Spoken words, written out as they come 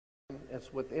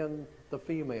it's within the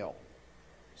female.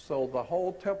 So the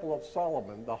whole Temple of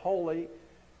Solomon, the holy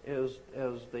is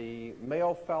the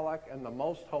male phallic, and the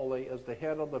most holy is the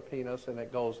head of the penis, and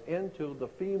it goes into the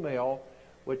female,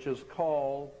 which is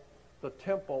called the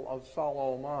Temple of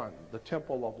Solomon, the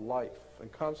Temple of Life.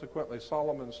 And consequently,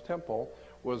 Solomon's temple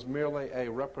was merely a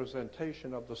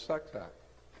representation of the sex act.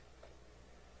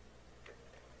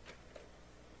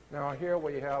 Now here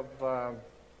we have, down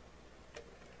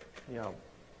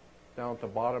at the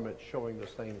bottom it's showing the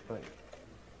same thing.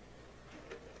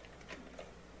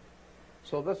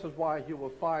 So this is why you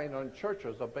will find on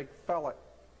churches a big phallic.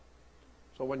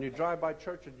 So when you drive by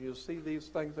churches, you see these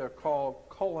things, they're called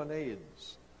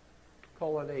colonnades.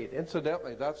 Colonnade.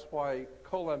 Incidentally, that's why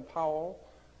Colin Powell,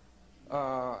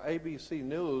 ABC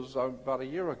News, about a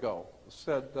year ago,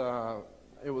 said,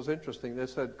 it was interesting, they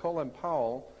said Colin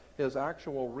Powell, his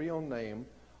actual real name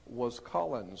was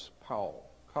Collins Powell.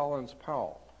 Collins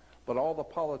Powell. But all the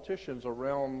politicians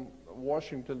around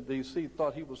Washington, D.C.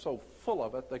 thought he was so full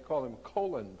of it, they called him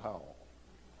Colin Powell.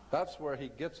 That's where he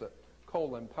gets it,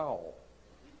 Colin Powell.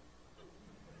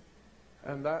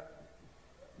 And that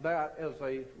is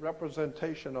a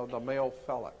representation of the male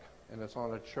phallic, and it's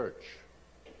on a church.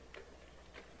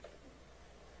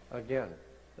 Again,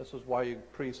 this is why you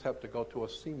priests have to go to a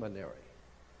seminary.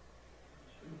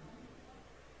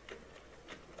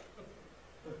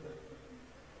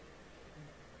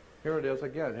 Here it is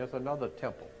again. Here's another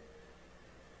temple.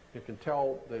 You can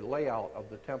tell the layout of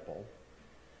the temple.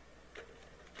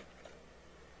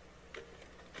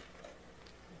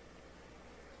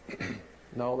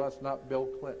 No, that's not Bill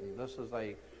Clinton. This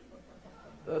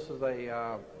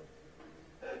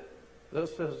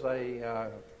is a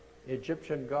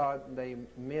Egyptian god named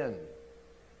Min,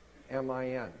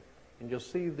 M-I-N. And you'll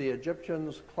see the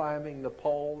Egyptians climbing the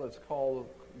pole. It's called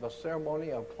the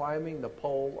ceremony of climbing the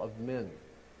pole of Min.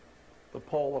 The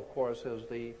pole, of course, is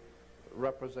the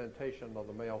representation of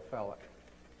the male phallic.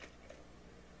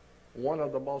 One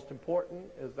of the most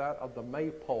important is that of the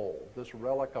maypole. This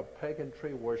relic of pagan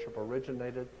tree worship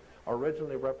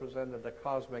originally represented the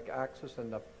cosmic axis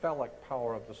and the phallic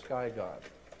power of the sky god.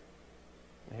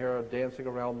 Here dancing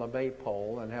around the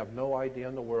maypole and have no idea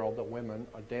in the world that women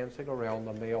are dancing around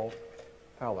the male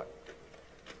phallic.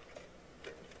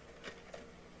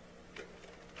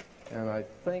 And I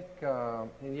think,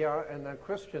 and the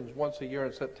Christians once a year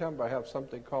in September have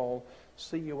something called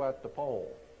See You at the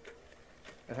Pole,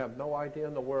 and have no idea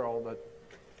in the world that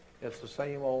it's the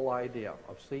same old idea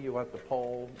of see you at the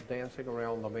pole, dancing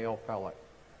around the male phallic.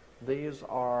 These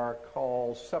are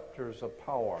called scepters of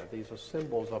power. These are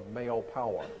symbols of male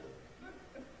power.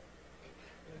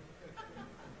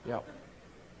 Yeah,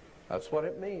 that's what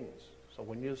it means. So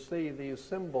when you see these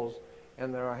symbols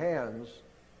in their hands,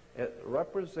 it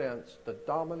represents the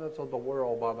dominance of the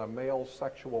world by the male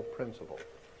sexual principle.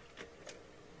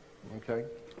 Okay?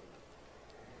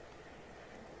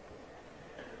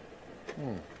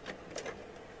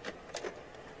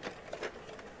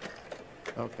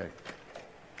 Okay.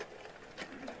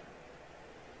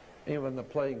 Even the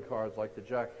playing cards like the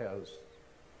Jack has,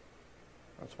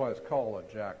 that's why it's called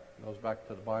a Jack. It goes back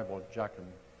to the Bible, Jack and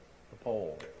the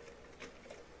pole.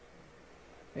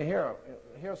 And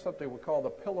here's something we call the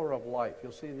pillar of life.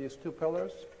 You'll see these two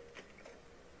pillars.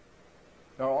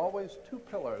 There are always two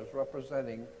pillars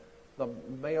representing the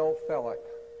male phallic.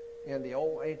 In the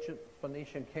old ancient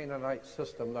Phoenician Canaanite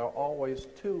system, there are always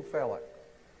two phallic.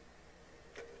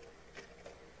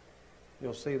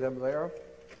 You'll see them there.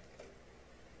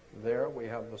 There we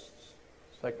have the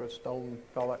sacred stone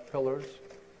phallic pillars.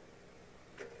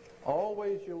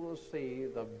 Always you will see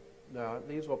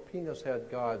these were penis head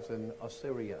gods in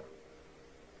Assyria.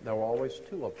 There were always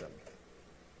two of them.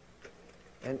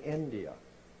 In India,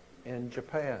 in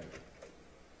Japan,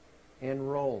 in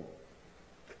Rome,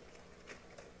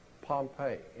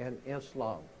 Pompeii, in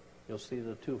Islam, you'll see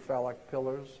the two phallic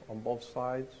pillars on both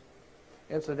sides.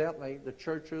 Incidentally, the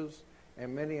churches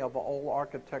and many of the old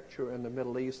architecture in the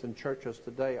Middle East and churches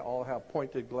today all have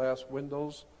pointed glass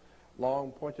windows,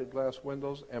 long pointed glass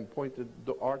windows and pointed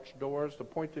arch doors. The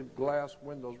pointed glass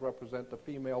windows represent the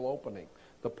female opening,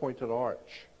 the pointed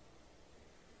arch.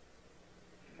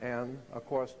 And, of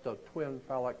course, the twin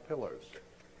phallic pillars.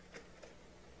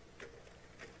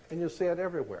 And you see it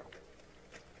everywhere.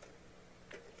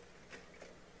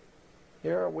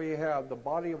 Here we have the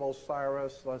body of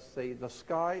Osiris. Let's see, the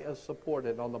sky is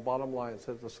supported, on the bottom line it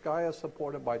says the sky is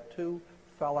supported by two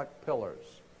phallic pillars.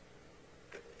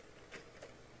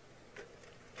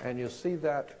 And you see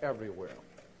that everywhere.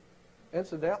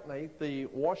 Incidentally, the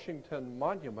Washington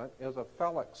Monument is a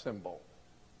phallic symbol.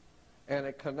 And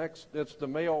it connects, it's the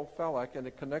male phallic, and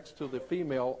it connects to the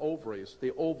female ovaries,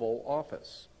 the oval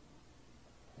office.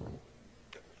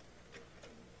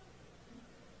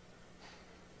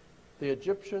 The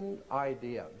Egyptian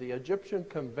idea, the Egyptian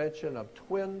convention of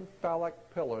twin phallic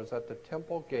pillars at the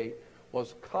temple gate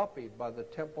was copied by the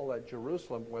temple at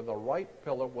Jerusalem, where the right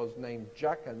pillar was named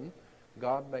Jachin,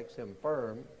 God makes him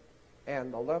firm,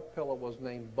 and the left pillar was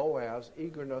named Boaz,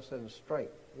 eagerness and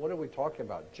strength. What are we talking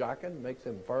about? Jachin makes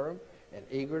him firm, and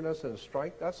eagerness and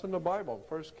strength? That's in the Bible,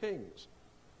 1 Kings.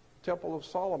 Temple of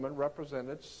Solomon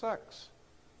represented sex,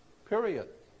 period.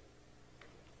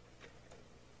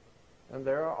 And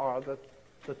there are the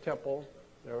temple,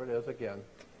 there it is again.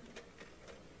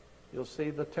 You'll see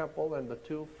the temple and the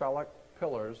two phallic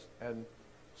pillars and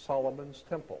Solomon's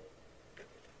temple.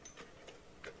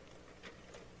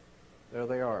 There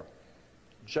they are,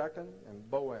 Jachin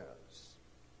and Boaz.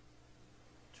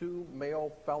 Two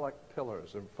male phallic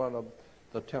pillars in front of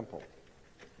the temple.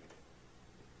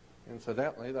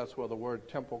 Incidentally, that's where the word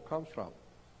temple comes from.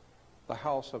 The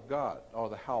house of God, or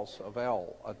the house of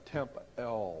El, a temp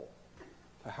El.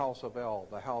 The house of El,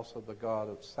 the house of the god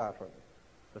of Saturn,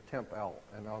 the temp El.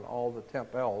 And on all the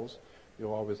temp Els,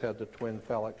 you always had the twin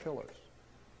phallic pillars.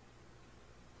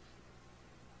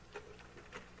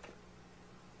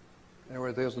 There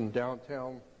it is in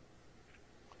downtown,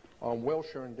 on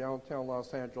Wilshire in downtown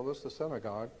Los Angeles, the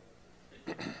synagogue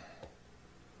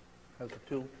has the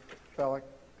two phallic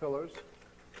pillars.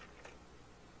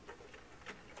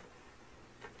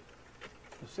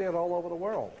 You see it all over the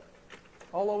world.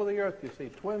 All over the earth you see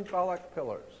twin phallic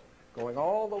pillars going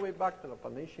all the way back to the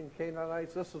Phoenician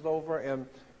Canaanites. This is over in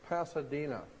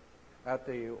Pasadena at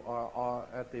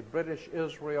the British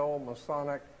Israel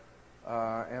Masonic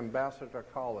Ambassador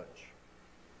College.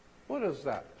 What is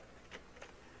that?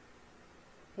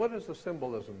 What is the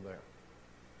symbolism there?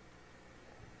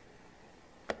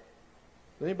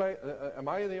 Anybody? Am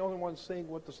I the only one seeing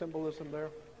what the symbolism there?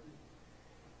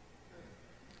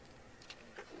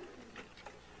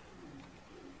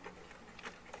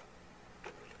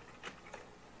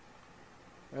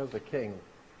 There's the king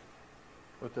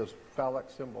with this phallic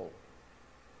symbol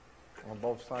on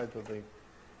both sides of the...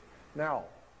 Now,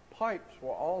 pipes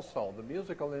were also, the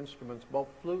musical instruments, both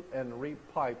flute and reed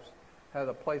pipes, had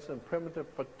a place in primitive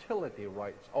fertility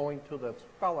rites owing to this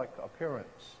phallic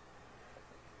appearance.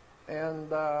 And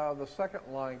the second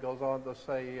line goes on to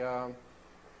say,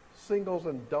 singles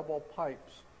and double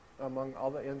pipes, among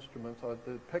other instruments, are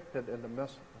depicted in the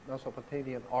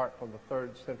Mesopotamian art from the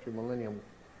 3rd century millennium.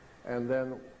 And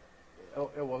then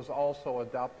it was also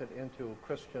adopted into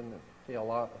Christian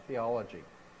theology.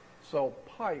 So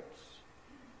pipes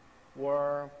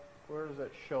were, where does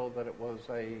it show that it was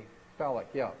a phallic?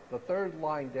 Yeah, the third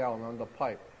line down on the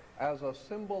pipe. As a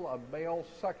symbol of male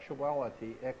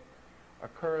sexuality, it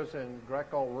occurs in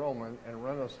Greco-Roman and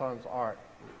Renaissance art.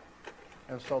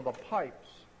 And so the pipes,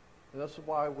 and this is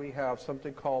why we have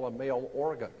something called a male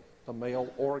organ, the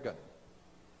male organ,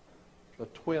 the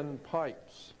twin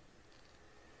pipes.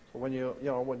 So when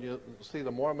you see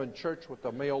the Mormon church with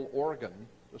the male organ,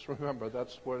 just remember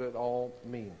that's what it all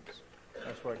means.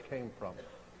 That's where it came from.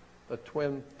 The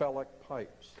twin phallic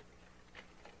pipes.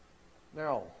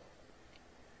 Now,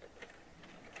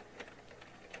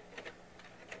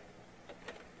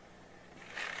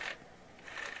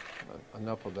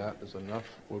 enough of that is enough.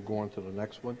 We'll go on to the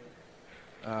next one.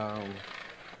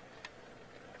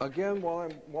 Again,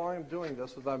 while I'm doing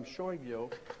this, is I'm showing you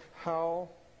how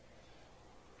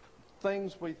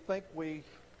things we think we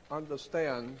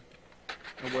understand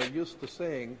and we're used to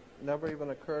seeing never even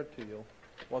occurred to you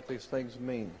what these things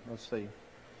mean. Let's see.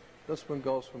 This one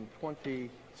goes from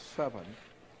 27.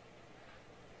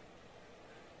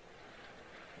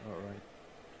 All right.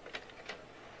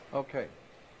 Okay.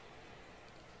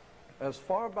 As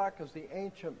far back as the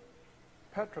ancient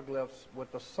petroglyphs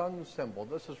with the sun symbol,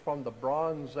 this is from the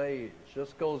Bronze Age.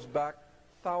 This goes back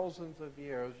thousands of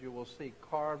years. You will see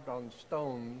carved on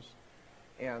stones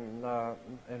in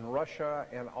Russia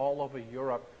and all over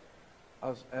Europe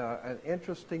as an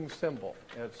interesting symbol.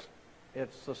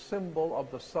 It's the symbol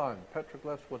of the sun,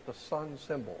 petroglyphs with the sun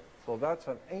symbol. So that's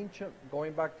an ancient,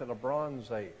 going back to the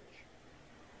Bronze Age.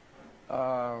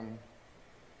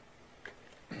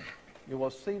 You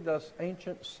will see this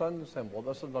ancient sun symbol.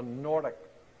 This is the Nordic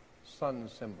sun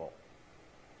symbol.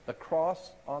 The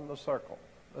cross on the circle.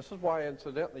 This is why,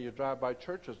 incidentally, you drive by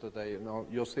churches today.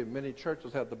 You'll see many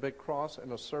churches have the big cross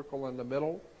and a circle in the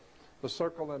middle. The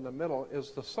circle in the middle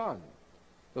is the sun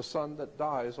that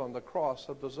dies on the cross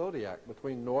of the zodiac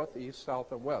between north, east,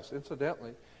 south, and west.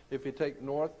 Incidentally, if you take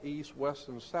north, east, west,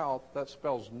 and south, that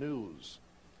spells news.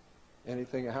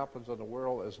 Anything that happens in the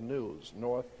world is news,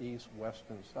 north, east, west,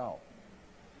 and south.